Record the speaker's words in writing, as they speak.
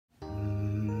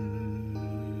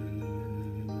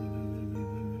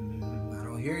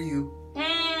hear you. Okay.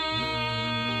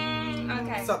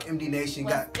 What's up, MD Nation?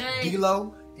 What's Got good?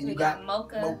 D-Lo and you got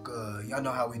Mocha. Y'all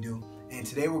know how we do. And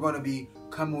today we're going to be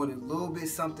coming with a little bit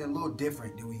something a little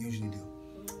different than we usually do.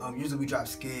 Usually we drop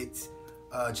skits,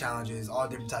 challenges, all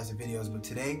different types of videos. But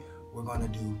today we're going to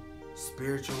do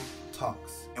spiritual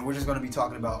talks. And we're just going to be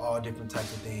talking about all different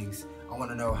types of things. I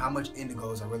want to know how much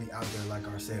indigos are really out there like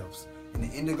ourselves. And the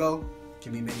indigo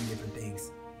can be many different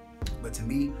things. But to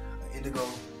me, an indigo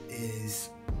is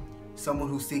someone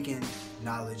who's seeking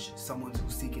knowledge, someone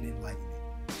who's seeking enlightenment.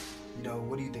 You know,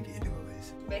 what do you think an indigo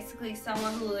is? Basically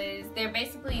someone who is, they're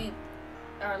basically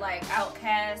are like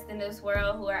outcasts in this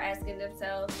world who are asking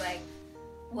themselves like,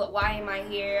 why am I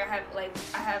here?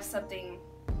 I have something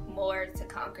more to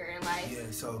conquer in life. Yeah,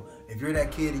 so if you're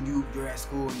that kid and you're at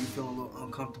school and you feel a little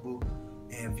uncomfortable,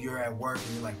 and if you're at work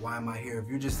and you're like, why am I here? If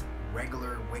you're just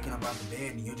regular waking up out the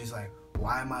bed and you're just like,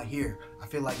 why am I here? I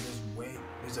feel like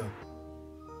there's a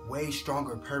way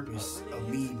stronger purpose of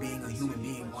me being a human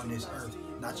being on this earth,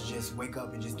 not to just wake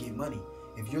up and just get money.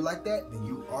 If you're like that, then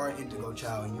you are an indigo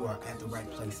child and you are at the right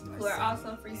place. Who are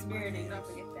also free spirited, don't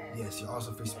forget that. Yes, you're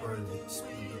also free spirited.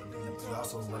 You're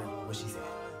also what she said.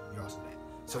 You're also that.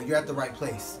 So you're at the right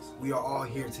place. We are all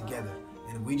here together,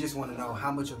 and we just want to know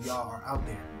how much of y'all are out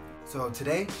there. So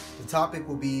today, the topic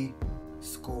will be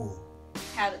school.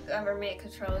 How the government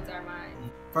controls our mind.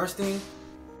 First thing,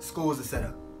 school is a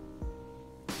setup.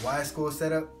 Why is school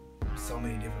set up? So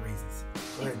many different reasons.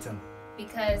 Go ahead and tell me.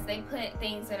 Because they put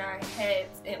things in our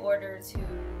heads in order to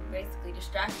basically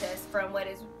distract us from what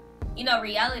is,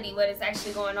 reality, what is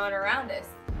actually going on around us.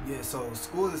 Yeah, so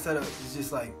school is a setup. It's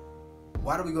just like,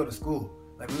 why do we go to school?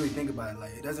 Like, really think about it.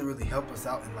 Like, it doesn't really help us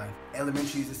out in life.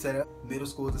 Elementary is a setup. Middle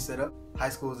school is a setup. High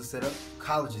school is a setup.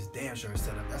 College is damn sure a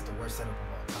setup. That's the worst setup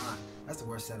of all time. That's the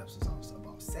worst setups. It's all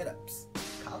about setups.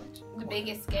 College. The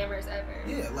biggest scammers ever.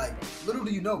 Yeah, like, little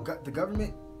do you know, the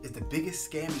government is the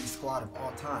biggest scamming squad of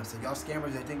all time. So y'all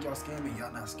scammers that think y'all scamming,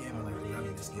 y'all not scamming like the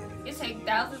government is scamming. It takes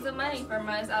thousands of money from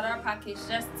us out of our pockets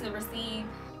just to receive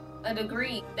a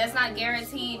degree. That's not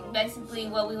guaranteed basically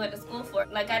what we went to school for.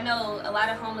 Like, I know a lot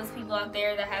of homeless people out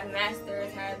there that have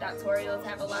masters, have doctorals,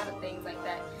 have a lot of things like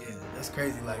that. Yeah, that's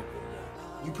crazy. Like,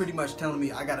 you pretty much telling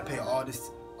me I gotta pay all this,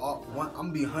 I'm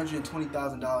gonna be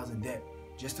 $120,000 in debt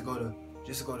just to go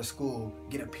to school,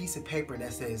 get a piece of paper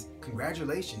that says,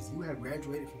 congratulations, you have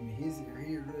graduated from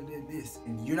here, this.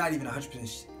 And you're not even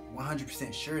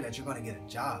 100% sure that you're gonna get a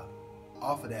job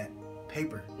off of that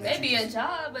paper. Maybe a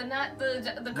job, but not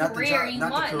the not career the you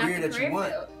not want. The career that you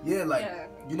want. Field. Yeah, like,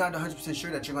 you're not 100%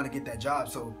 sure that you're gonna get that job.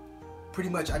 So pretty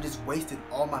much I just wasted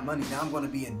all my money. Now I'm gonna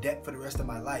be in debt for the rest of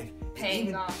my life.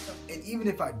 Paying off. And even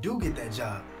if I do get that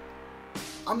job,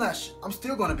 I'm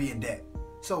still gonna be in debt.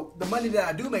 So the money that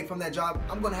I do make from that job,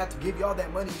 I'm gonna have to give y'all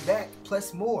that money back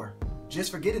plus more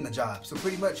just for getting the job. So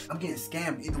pretty much I'm getting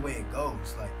scammed either way it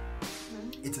goes. Like,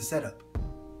 it's a setup.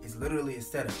 It's literally a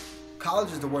setup.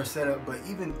 College is the worst setup, but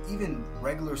even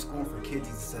regular school for kids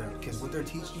is a setup, because what they're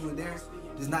teaching you in there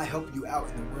does not help you out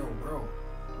in the real world.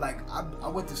 Like, I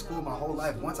went to school my whole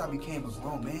life. Once I became a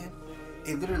grown man,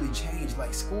 it literally changed.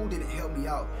 Like, school didn't help me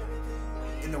out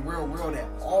in the real world at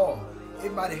all.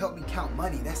 It might have helped me count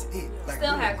money. That's it. Like,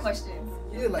 still had questions.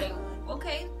 Yeah, like,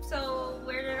 okay, so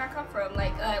where did I come from?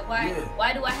 Like,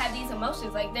 why do I have these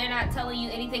emotions? Like, they're not telling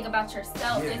you anything about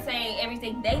yourself. They're saying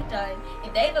everything they've done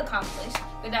and they've accomplished.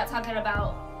 They're not talking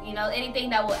about,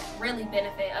 anything that would really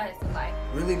benefit us in life.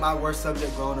 Really, my worst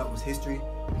subject growing up was history,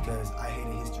 because I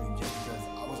hated history just because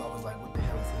I was always like, what the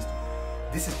hell is history?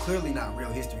 This is clearly not real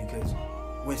history, because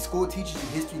when school teaches you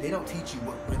history, they don't teach you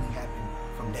what really happened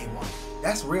from day one.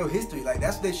 That's real history. Like,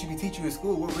 that's what they should be teaching you in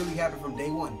school. What really happened from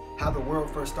day one. How the world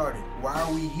first started. Why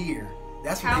are we here?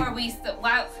 That's what how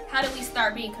do we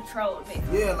start being controlled,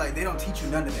 basically? Yeah, like, they don't teach you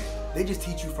none of that. They just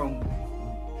teach you from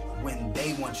when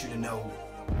they want you to know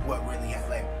what really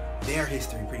happened. Like, their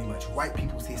history, pretty much. White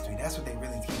people's history. That's what they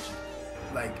really teach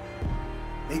you. Like,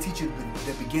 they teach you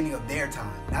the beginning of their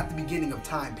time, not the beginning of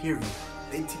time, period.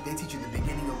 They teach you the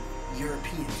beginning of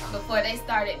European time. Before they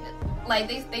started, like,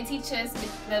 they teach us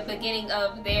the beginning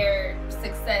of their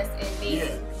success in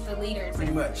being the leaders.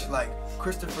 Pretty much. Like,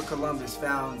 Christopher Columbus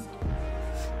found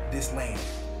this land,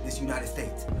 this United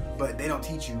States, but they don't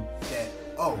teach you that,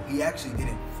 oh, he actually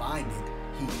didn't find it.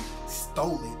 He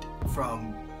stole it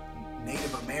from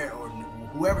Native America, or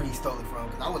whoever he stole it from,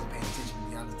 because I wasn't paying attention, to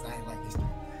be honest, because I didn't like history.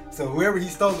 So whoever he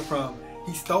stole it from,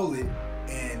 he stole it,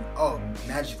 and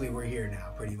magically we're here now,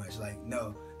 pretty much. Like,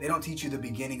 no, they don't teach you the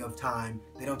beginning of time.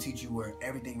 They don't teach you where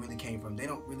everything really came from. They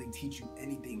don't really teach you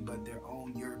anything but their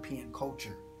own European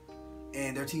culture.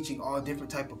 And they're teaching all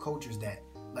different type of cultures that,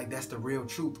 like, that's the real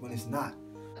truth when it's not.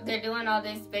 they're doing all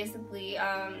this basically.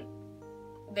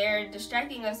 They're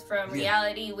distracting us from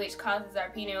reality, which causes our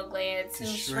pineal gland to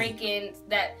shrink in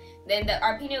that. Then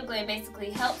our pineal gland basically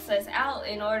helps us out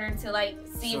in order to like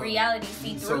see reality,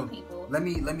 see through people. Let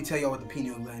me tell y'all what the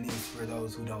pineal gland is for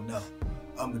those who don't know.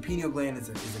 The pineal gland is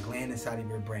a gland inside of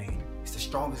your brain. It's the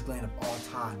strongest gland of all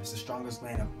time. It's the strongest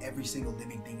gland of every single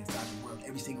living thing inside the world.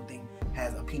 Every single thing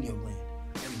has a pineal gland.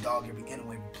 Every dog, every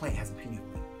animal, every plant has a pineal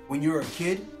gland. When you're a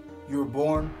kid, you were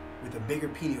born with a bigger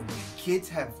pineal gland. Kids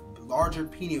have larger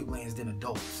pineal glands than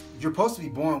adults. You're supposed to be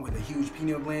born with a huge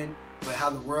pineal gland, but how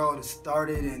the world has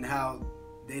started and how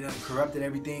they done corrupted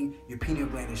everything, your pineal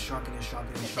gland is shrunken and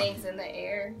shrunken and shrunken. Things in the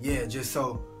air. Yeah, just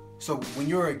so when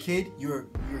you're a kid, your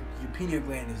pineal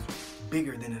gland is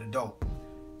bigger than an adult.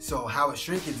 So how it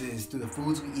shrinkens is through the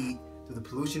foods we eat, through the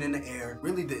pollution in the air.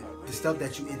 Really the stuff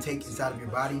that you intake inside of your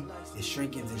body, it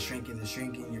shrinkens and shrinkens and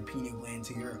shrinking your pineal gland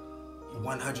till you're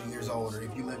 100 years old, or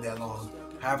if you live that long.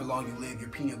 However long you live, your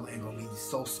pineal gland gonna be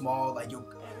so small. Like your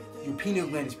pineal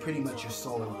gland is pretty much your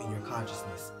soul and your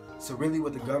consciousness. So really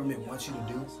what the government wants you to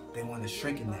do, they want to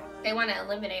shrinken that. They want to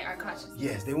eliminate our consciousness.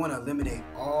 Yes, they want to eliminate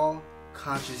all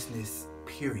consciousness,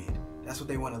 period. That's what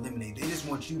they want to eliminate. They just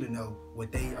want you to know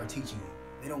what they are teaching you.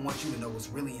 They don't want you to know what's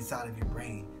really inside of your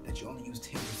brain that you only use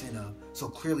 10% of. So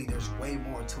clearly there's way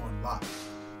more to unlock.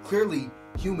 Clearly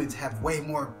humans have way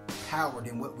more power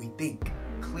than what we think.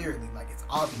 Clearly, like it's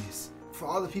obvious. For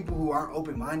all the people who aren't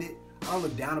open-minded, I don't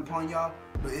look down upon y'all,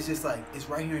 but it's just like, it's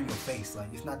right here in your face.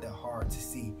 Like, it's not that hard to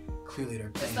see clearly they're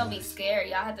playing. Just don't be scared.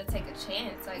 Y'all have to take a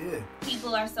chance. Like,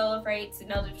 people are so afraid to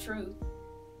know the truth.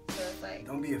 So it's like,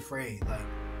 don't be afraid. Like,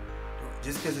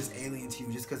 just because it's alien to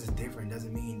you, just because it's different,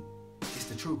 doesn't mean it's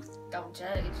the truth. Don't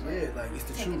judge. Yeah, like, it's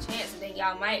the truth. Take a chance, and then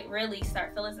y'all might really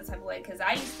start feeling some type of way. Because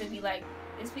I used to be like,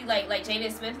 like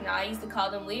Jaden Smith now. I used to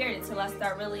call them weird until I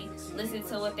start really listening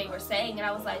to what they were saying, and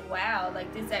I was like, wow,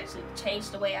 like this actually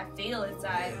changed the way I feel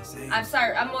inside.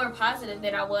 Yeah, I'm more positive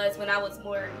than I was when I was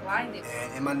more blinded.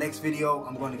 And in my next video,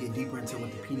 I'm going to get deeper into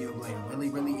what the pineal gland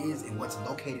really is and what's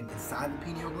located inside the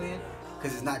pineal gland,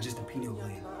 because it's not just the pineal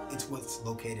gland, it's what's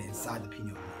located inside the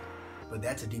pineal gland. But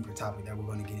that's a deeper topic that we're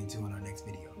going to get into in our next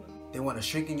video. They want to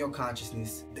shrink in your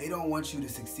consciousness. They don't want you to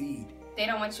succeed. They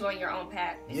don't want you on your own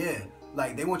path. Yeah.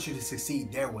 Like, they want you to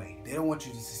succeed their way. They don't want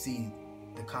you to succeed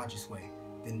the conscious way,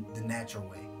 the natural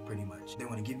way, pretty much. They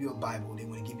want to give you a Bible, they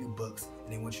want to give you books,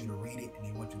 and they want you to read it, and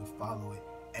they want you to follow it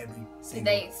every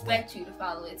single They expect you to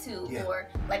follow it, too. Yeah. Or,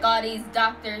 like, all these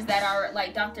doctors that are,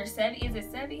 like, Dr. Sebi, is it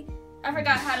Sebi? I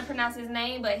forgot how to pronounce his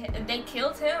name, but they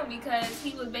killed him because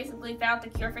he was basically found the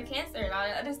cure for cancer and all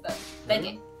that other stuff.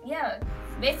 Like, yeah,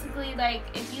 basically, like,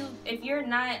 if you're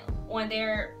not on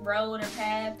their road or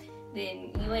path,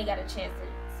 then you ain't got a chance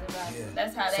to survive. Yeah.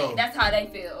 That's how they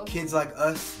feel. Kids like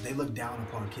us, they look down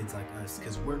upon kids like us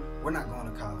because we're not going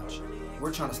to college.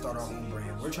 We're trying to start our own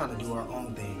brand. We're trying to do our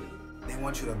own thing. They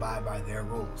want you to abide by their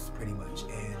rules, pretty much.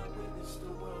 And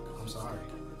I'm sorry,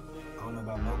 I don't know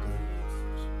about Mocha,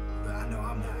 but I know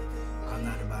I'm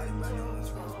not abiding by no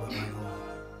one's rules but my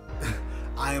own.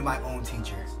 I am my own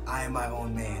teacher. I am my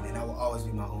own man, and I will always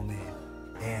be my own man.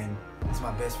 And it's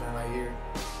my best friend right here.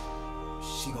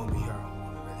 She gonna be her own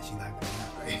woman, whether she like it or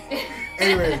not, right?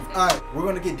 Anyways, alright, we're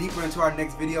gonna get deeper into our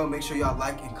next video. Make sure y'all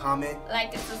like and comment.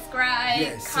 Like and subscribe.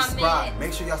 Yes, subscribe.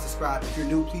 Make sure y'all subscribe. If you're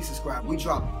new, please subscribe. We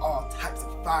drop all types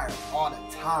of fire all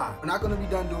the time. We're not gonna be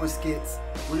done doing skits.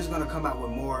 We're just gonna come out with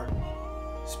more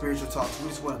spiritual talks. We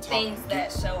just want to talk things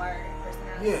that show our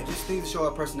personality. Yeah, just things that show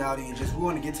our personality, and just we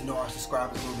want to get to know our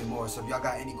subscribers a little bit more. So if y'all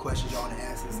got any questions y'all want to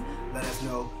ask us, let us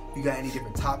know. If you got any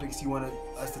different topics you want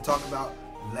us to talk about,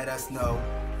 let us know.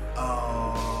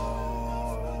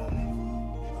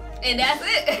 And that's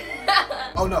it.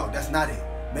 Oh no, that's not it.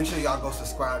 Make sure y'all go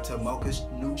subscribe to Mocha's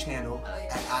new channel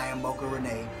at I Am Mocha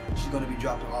Renee. She's gonna be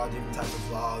dropping all different types of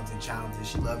vlogs and challenges.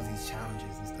 She loves these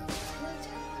challenges and stuff.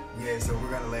 Yeah, so we're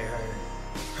gonna let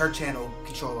her channel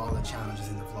control all the challenges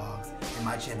and the vlogs, and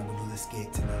my channel will do the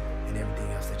skits and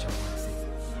everything else that y'all want to see.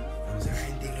 Was there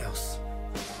anything else?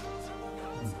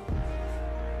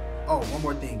 Oh, one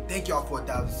more thing. Thank y'all for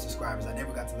 1,000 subscribers. I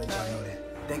never got to let y'all know that.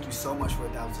 Thank you so much for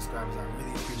 1,000 subscribers. I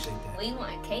really appreciate that. We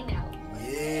 1K now.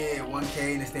 Yeah,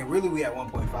 1K and this thing. Really, we at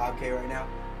 1.5K right now.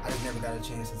 I just never got a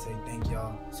chance to say thank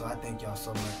y'all. So I thank y'all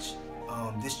so much.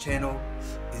 This channel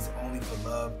is only for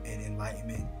love and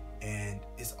enlightenment, and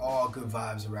it's all good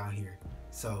vibes around here.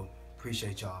 So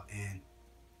appreciate y'all, and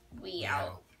we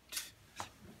out.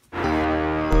 I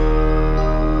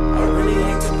really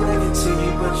hate to bring it to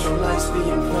you, but your life's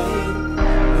being played.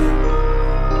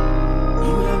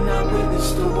 You have not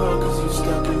witnessed the world 'cause you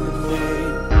stuck in the bed.